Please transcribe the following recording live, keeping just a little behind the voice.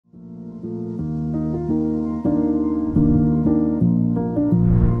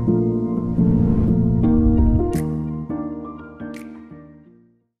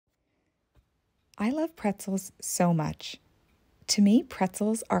pretzels so much. To me,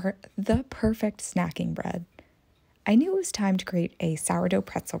 pretzels are the perfect snacking bread. I knew it was time to create a sourdough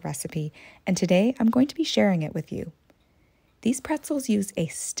pretzel recipe, and today I'm going to be sharing it with you. These pretzels use a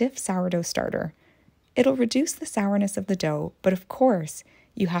stiff sourdough starter. It'll reduce the sourness of the dough, but of course,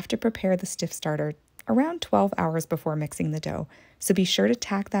 you have to prepare the stiff starter around 12 hours before mixing the dough, so be sure to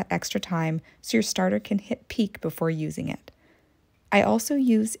tack that extra time so your starter can hit peak before using it. I also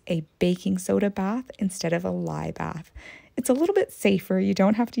use a baking soda bath instead of a lye bath. It's a little bit safer, you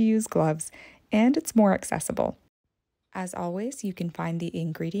don't have to use gloves, and it's more accessible. As always, you can find the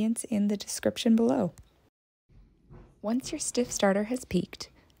ingredients in the description below. Once your stiff starter has peaked,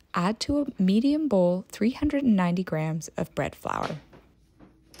 add to a medium bowl 390 grams of bread flour.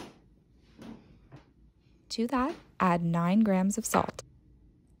 To that, add 9 grams of salt,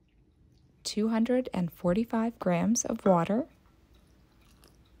 245 grams of water,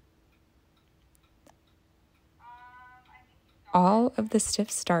 all of the stiff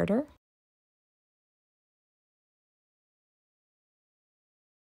starter,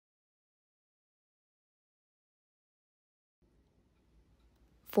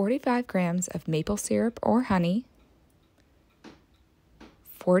 ,45 grams of maple syrup or honey,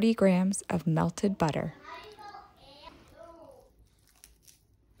 40 grams of melted butter.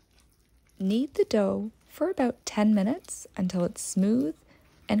 Knead the dough for about 10 minutes until it's smooth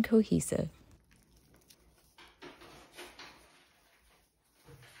and cohesive.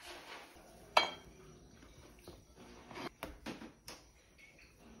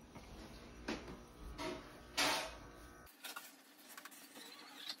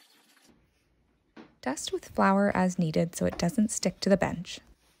 Dust with flour as needed so it doesn't stick to the bench.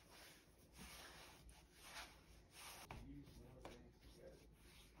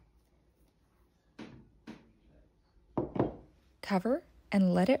 Cover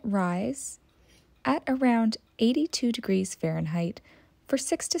and let it rise at around 82 degrees Fahrenheit for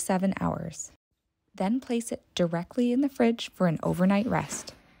 6 to 7 hours. Then place it directly in the fridge for an overnight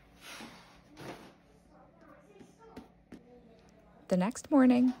rest. The next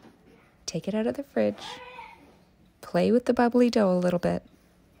morning, take it out of the fridge, play with the bubbly dough a little bit,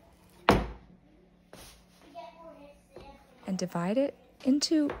 and divide it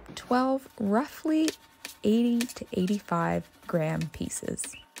into 12 roughly 80 to 85 gram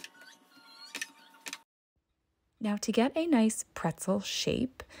pieces. Now, to get a nice pretzel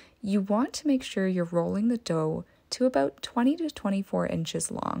shape, you want to make sure you're rolling the dough to about 20 to 24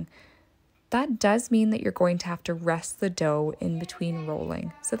 inches long. That does mean that you're going to have to rest the dough in between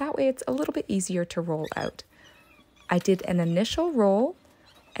rolling, so that way it's a little bit easier to roll out. I did an initial roll,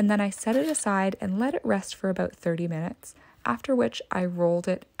 and then I set it aside and let it rest for about 30 minutes, after which I rolled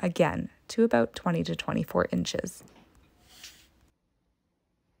it again to about 20 to 24 inches.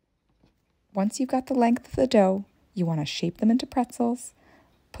 Once you've got the length of the dough, you want to shape them into pretzels,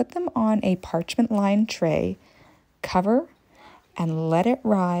 put them on a parchment-lined tray, cover, and let it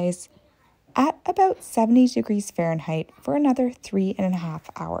rise at about 70 degrees Fahrenheit for another 3.5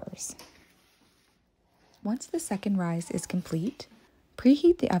 hours. Once the second rise is complete,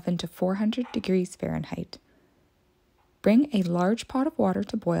 preheat the oven to 400 degrees Fahrenheit. Bring a large pot of water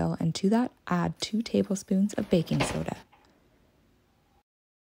to boil, and to that add 2 tablespoons of baking soda.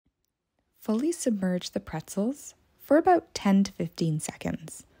 Fully submerge the pretzels for about 10 to 15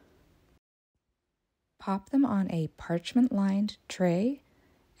 seconds. Pop them on a parchment-lined tray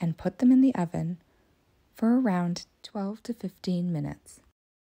and put them in the oven for around 12 to 15 minutes.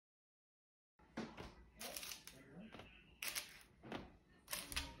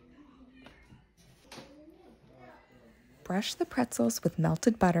 Brush the pretzels with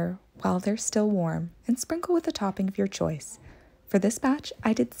melted butter while they're still warm and sprinkle with a topping of your choice. For this batch,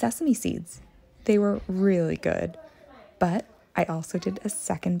 I did sesame seeds. They were really good, but I also did a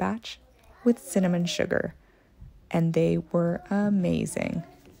second batch with cinnamon sugar, and they were amazing.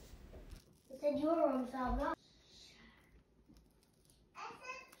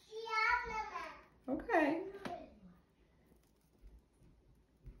 Okay.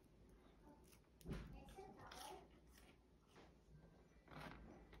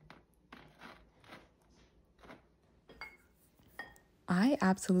 I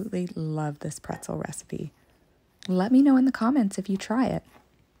absolutely love this pretzel recipe. Let me know in the comments if you try it.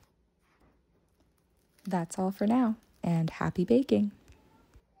 That's all for now, and happy baking!